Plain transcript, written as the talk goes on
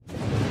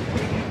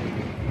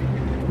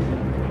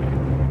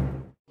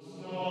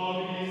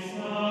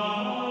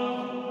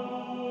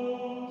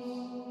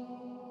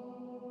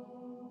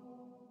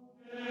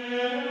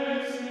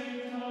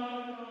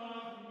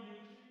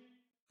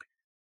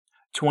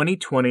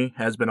2020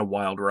 has been a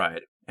wild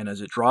ride, and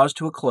as it draws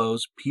to a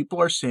close, people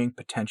are seeing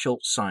potential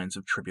signs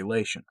of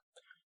tribulation.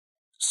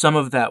 Some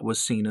of that was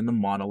seen in the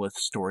monolith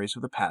stories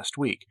of the past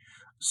week.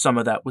 Some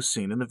of that was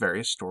seen in the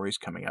various stories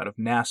coming out of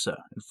NASA,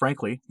 and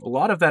frankly, a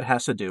lot of that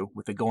has to do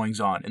with the goings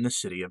on in the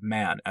city of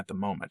Man at the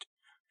moment.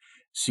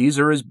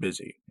 Caesar is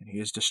busy, and he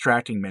is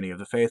distracting many of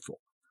the faithful.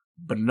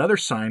 But another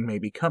sign may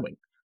be coming,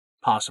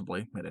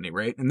 possibly, at any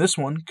rate, and this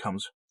one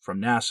comes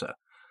from NASA.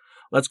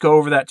 Let's go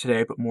over that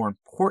today, but more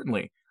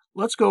importantly,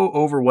 let's go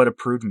over what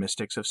approved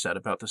mystics have said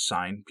about the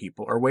sign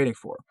people are waiting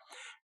for.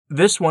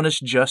 This one is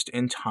just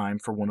in time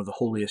for one of the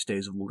holiest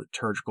days of the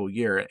liturgical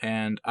year,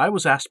 and I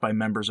was asked by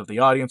members of the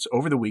audience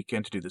over the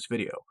weekend to do this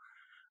video,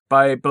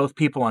 by both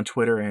people on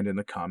Twitter and in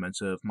the comments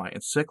of my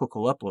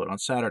encyclical upload on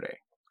Saturday.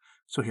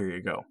 So here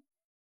you go.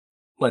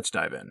 Let's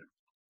dive in.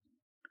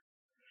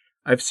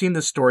 I've seen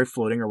this story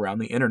floating around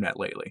the internet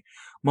lately,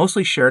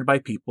 mostly shared by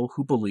people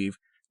who believe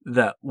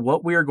that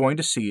what we are going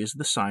to see is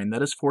the sign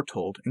that is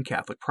foretold in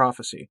Catholic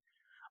prophecy.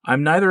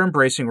 I'm neither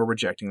embracing or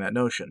rejecting that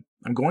notion.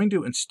 I'm going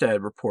to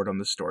instead report on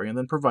this story and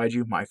then provide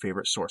you my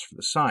favorite source for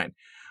the sign,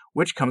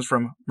 which comes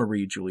from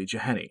Marie Julie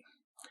Jeheny.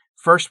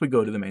 First, we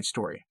go to the main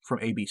story from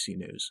ABC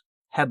News.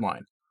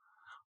 Headline: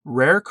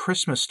 Rare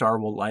Christmas star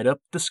will light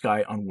up the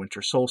sky on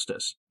winter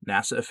solstice.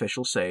 NASA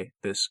officials say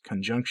this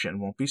conjunction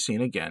won't be seen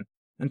again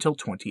until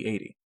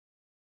 2080.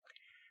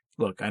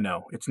 Look, I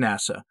know, it's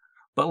NASA,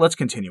 but let's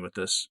continue with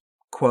this.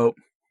 Quote,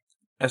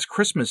 as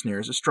Christmas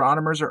nears,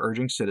 astronomers are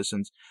urging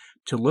citizens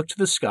to look to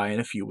the sky in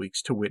a few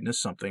weeks to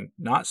witness something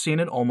not seen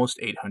in almost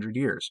 800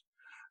 years.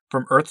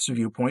 From Earth's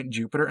viewpoint,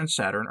 Jupiter and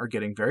Saturn are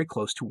getting very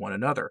close to one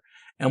another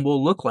and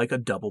will look like a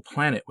double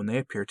planet when they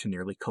appear to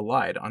nearly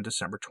collide on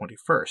December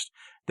 21st,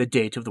 the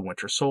date of the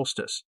winter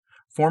solstice,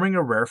 forming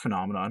a rare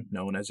phenomenon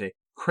known as a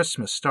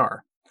Christmas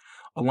star.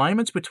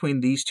 Alignments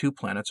between these two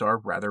planets are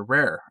rather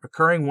rare,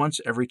 occurring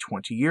once every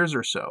 20 years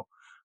or so.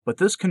 But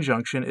this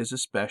conjunction is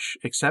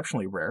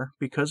exceptionally rare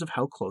because of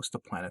how close the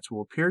planets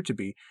will appear to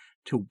be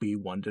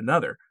one to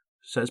another,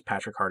 says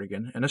Patrick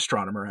Hartigan, an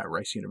astronomer at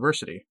Rice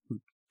University, who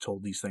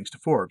told these things to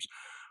Forbes.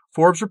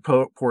 Forbes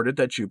reported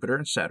that Jupiter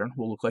and Saturn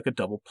will look like a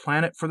double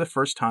planet for the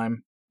first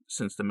time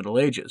since the Middle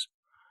Ages.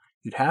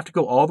 You'd have to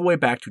go all the way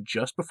back to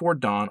just before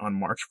dawn on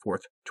March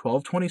 4th,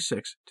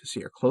 1226, to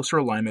see a closer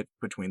alignment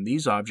between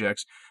these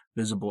objects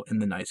visible in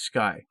the night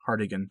sky,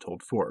 Hartigan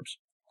told Forbes.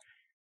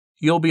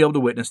 You'll be able to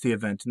witness the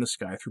event in the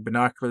sky through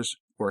binoculars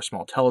or a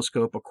small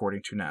telescope,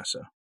 according to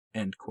NASA.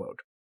 End quote.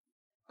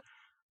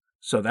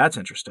 So that's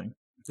interesting.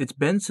 It's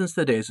been since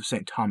the days of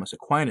St. Thomas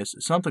Aquinas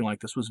that something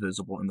like this was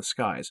visible in the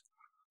skies.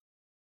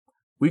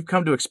 We've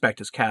come to expect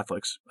as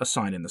Catholics a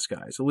sign in the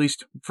skies, at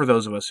least for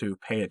those of us who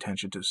pay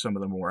attention to some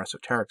of the more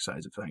esoteric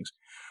sides of things.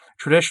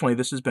 Traditionally,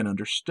 this has been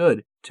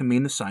understood to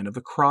mean the sign of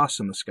the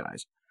cross in the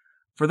skies.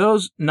 For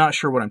those not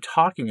sure what I'm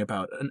talking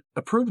about,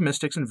 approved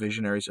mystics and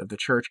visionaries of the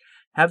Church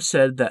have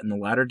said that in the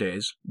latter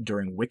days,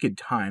 during wicked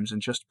times and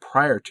just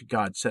prior to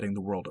God setting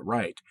the world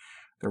aright,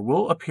 there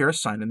will appear a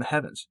sign in the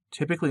heavens,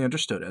 typically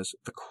understood as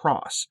the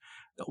cross,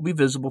 that will be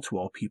visible to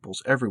all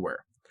peoples everywhere.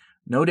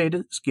 No date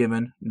is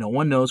given, no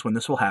one knows when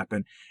this will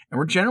happen, and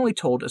we're generally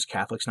told as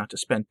Catholics not to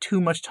spend too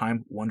much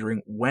time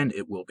wondering when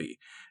it will be,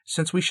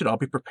 since we should all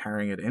be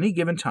preparing at any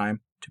given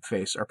time to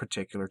face our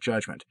particular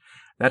judgment.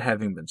 That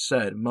having been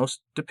said,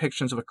 most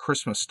depictions of a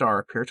Christmas star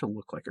appear to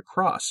look like a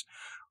cross,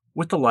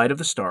 with the light of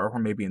the star, or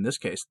maybe in this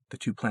case, the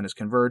two planets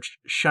converged,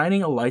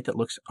 shining a light that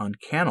looks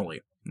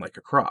uncannily like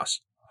a cross.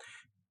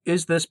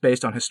 Is this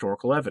based on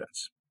historical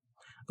evidence?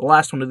 The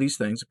last one of these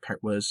things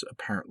was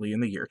apparently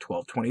in the year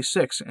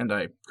 1226, and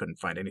I couldn't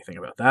find anything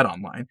about that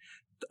online.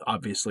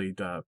 Obviously,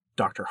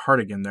 Dr.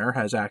 Hartigan there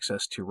has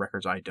access to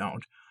records I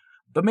don't,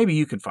 but maybe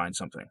you can find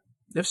something.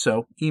 If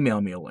so,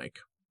 email me a link.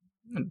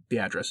 The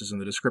address is in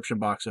the description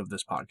box of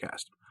this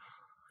podcast.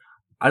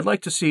 I'd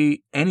like to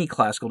see any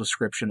classical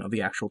description of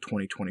the actual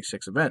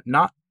 2026 event,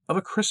 not of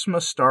a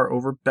Christmas star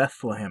over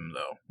Bethlehem,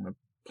 though.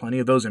 Plenty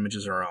of those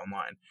images are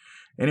online.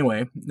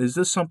 Anyway, is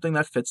this something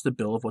that fits the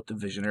bill of what the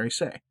visionaries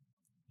say?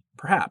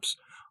 Perhaps.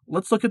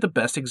 Let's look at the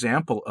best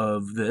example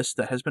of this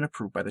that has been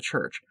approved by the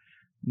Church.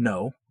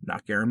 No,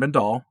 not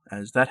Garin-Bendal,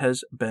 as that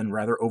has been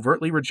rather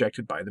overtly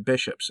rejected by the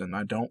bishops, and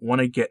I don't want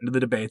to get into the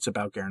debates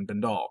about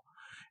Garin-Bendal.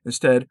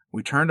 Instead,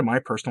 we turn to my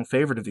personal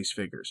favorite of these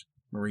figures,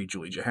 Marie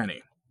Julie Jeheny.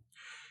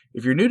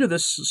 If you're new to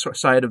this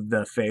side of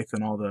the faith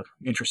and all the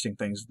interesting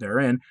things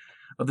therein,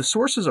 of the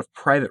sources of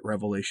private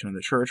revelation in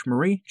the Church,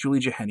 Marie Julie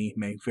Jeheny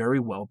may very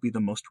well be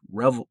the most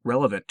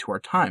relevant to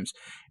our times,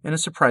 and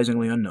is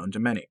surprisingly unknown to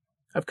many.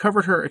 I've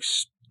covered her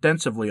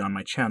extensively on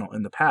my channel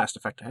in the past.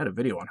 In fact, I had a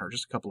video on her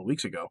just a couple of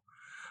weeks ago.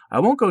 I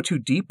won't go too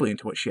deeply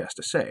into what she has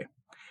to say.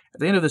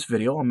 At the end of this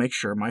video, I'll make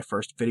sure my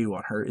first video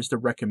on her is the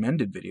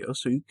recommended video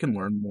so you can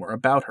learn more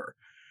about her.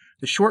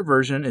 The short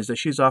version is that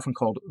she is often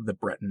called the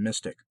Breton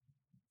mystic.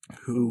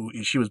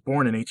 She was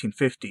born in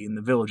 1850 in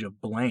the village of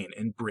Blaine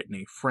in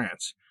Brittany,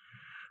 France.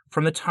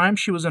 From the time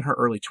she was in her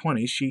early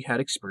 20s, she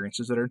had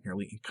experiences that are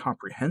nearly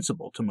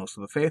incomprehensible to most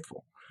of the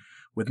faithful,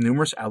 with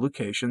numerous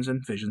allocations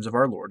and visions of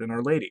our Lord and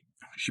Our Lady.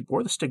 She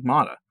bore the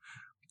stigmata,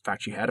 In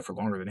fact, she had it for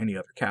longer than any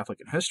other Catholic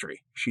in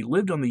history. She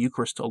lived on the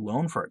Eucharist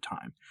alone for a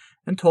time,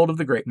 and told of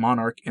the great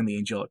monarch and the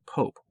angelic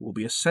pope who will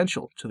be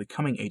essential to the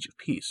coming age of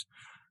peace.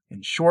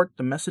 In short,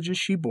 the messages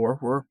she bore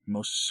were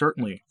most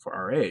certainly for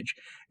our age,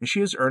 and she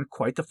has earned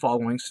quite the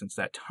following since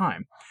that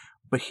time.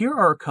 But here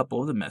are a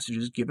couple of the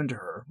messages given to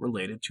her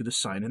related to the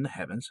sign in the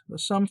heavens that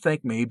some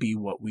think may be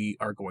what we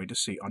are going to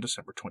see on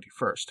December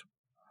 21st.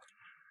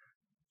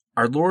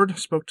 Our Lord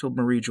spoke to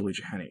Marie Julie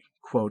Jahenny,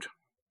 quote,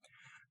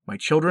 "My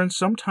children,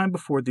 some time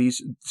before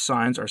these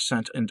signs are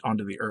sent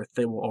onto the earth,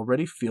 they will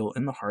already feel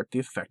in the heart the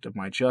effect of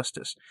my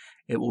justice.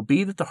 It will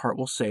be that the heart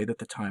will say that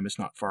the time is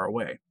not far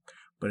away.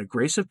 But a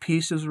grace of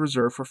peace is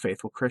reserved for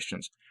faithful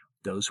Christians,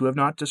 those who have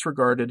not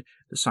disregarded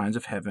the signs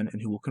of heaven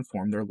and who will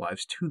conform their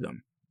lives to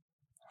them."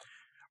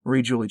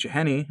 Marie Julie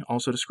Jahenny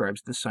also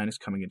describes this sign as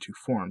coming in two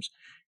forms,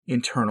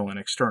 internal and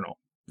external.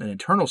 An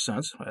internal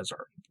sense, as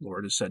our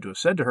Lord is said to have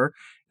said to her,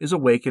 is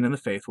awakened in the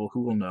faithful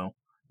who will know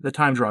the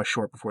time draws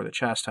short before the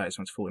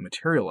chastisements fully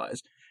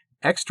materialize.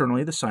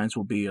 Externally, the signs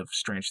will be of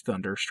strange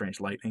thunder, strange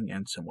lightning,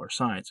 and similar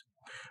signs.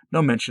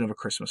 No mention of a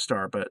Christmas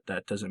star, but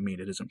that doesn't mean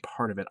it isn't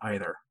part of it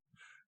either.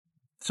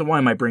 So why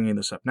am I bringing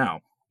this up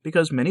now?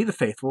 Because many of the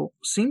faithful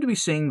seem to be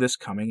seeing this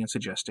coming and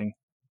suggesting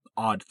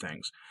odd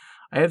things.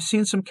 I have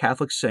seen some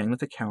Catholics saying that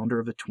the calendar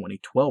of the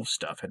 2012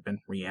 stuff had been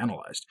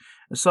reanalyzed,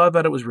 and saw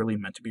that it was really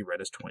meant to be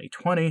read as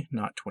 2020,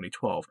 not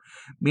 2012,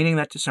 meaning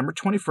that December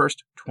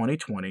 21st,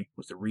 2020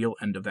 was the real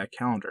end of that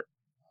calendar.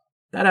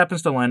 That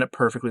happens to line up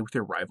perfectly with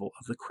the arrival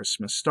of the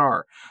Christmas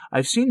star.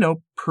 I've seen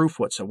no proof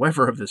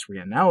whatsoever of this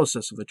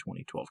reanalysis of the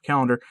 2012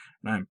 calendar,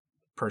 and I'm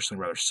personally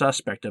rather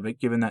suspect of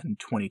it, given that in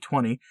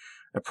 2020,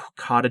 a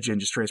cottage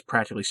industry has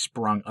practically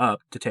sprung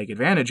up to take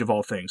advantage of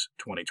all things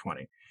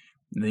 2020.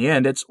 In the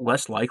end, it's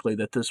less likely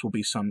that this will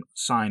be some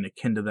sign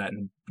akin to that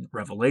in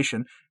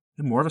Revelation,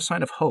 and more of a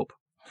sign of hope.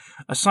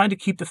 A sign to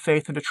keep the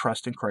faith and to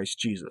trust in Christ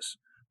Jesus.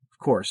 Of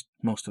course,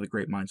 most of the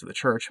great minds of the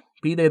Church,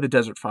 be they the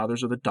Desert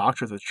Fathers or the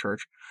doctors of the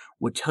Church,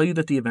 would tell you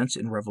that the events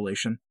in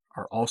Revelation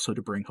are also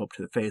to bring hope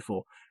to the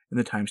faithful in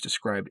the times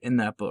described in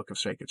that book of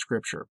sacred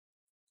Scripture.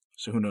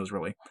 So who knows,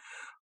 really?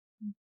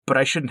 But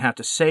I shouldn't have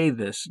to say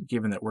this,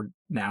 given that we're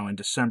now in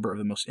December of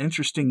the most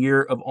interesting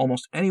year of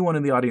almost anyone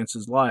in the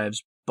audience's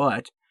lives,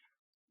 but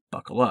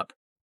buckle up,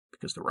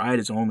 because the ride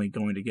is only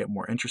going to get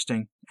more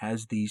interesting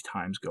as these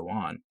times go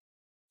on.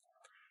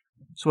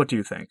 So what do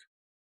you think?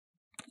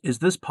 Is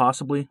this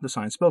possibly the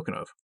sign spoken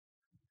of?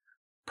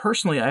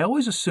 Personally, I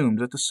always assumed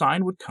that the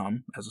sign would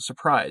come as a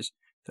surprise,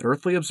 that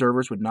earthly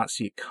observers would not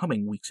see it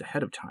coming weeks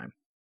ahead of time.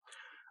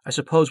 I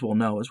suppose we'll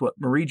know, as what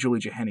Marie Julie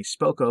Jahenny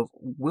spoke of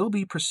will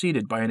be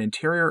preceded by an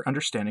interior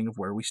understanding of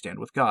where we stand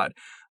with God.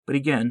 But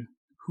again,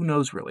 who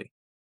knows really?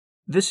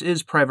 This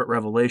is private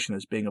revelation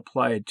that's being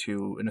applied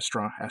to an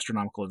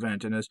astronomical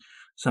event, and as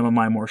some of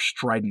my more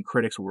strident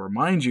critics will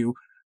remind you,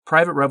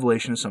 private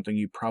revelation is something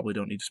you probably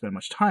don't need to spend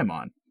much time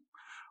on.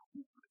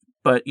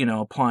 But,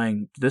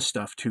 applying this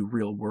stuff to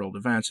real-world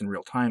events in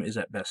real time is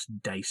at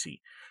best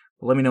dicey.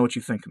 But let me know what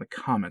you think in the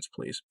comments,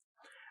 please.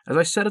 As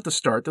I said at the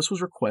start, this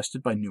was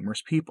requested by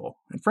numerous people,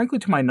 and frankly,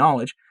 to my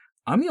knowledge,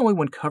 I'm the only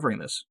one covering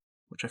this,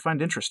 which I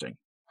find interesting.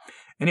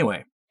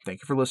 Anyway,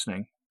 thank you for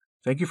listening.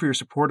 Thank you for your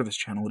support of this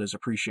channel. It is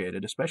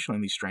appreciated, especially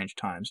in these strange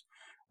times.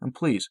 And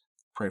please,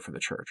 pray for the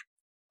Church.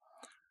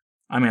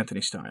 I'm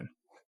Anthony Stein.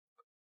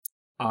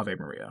 Ave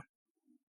Maria.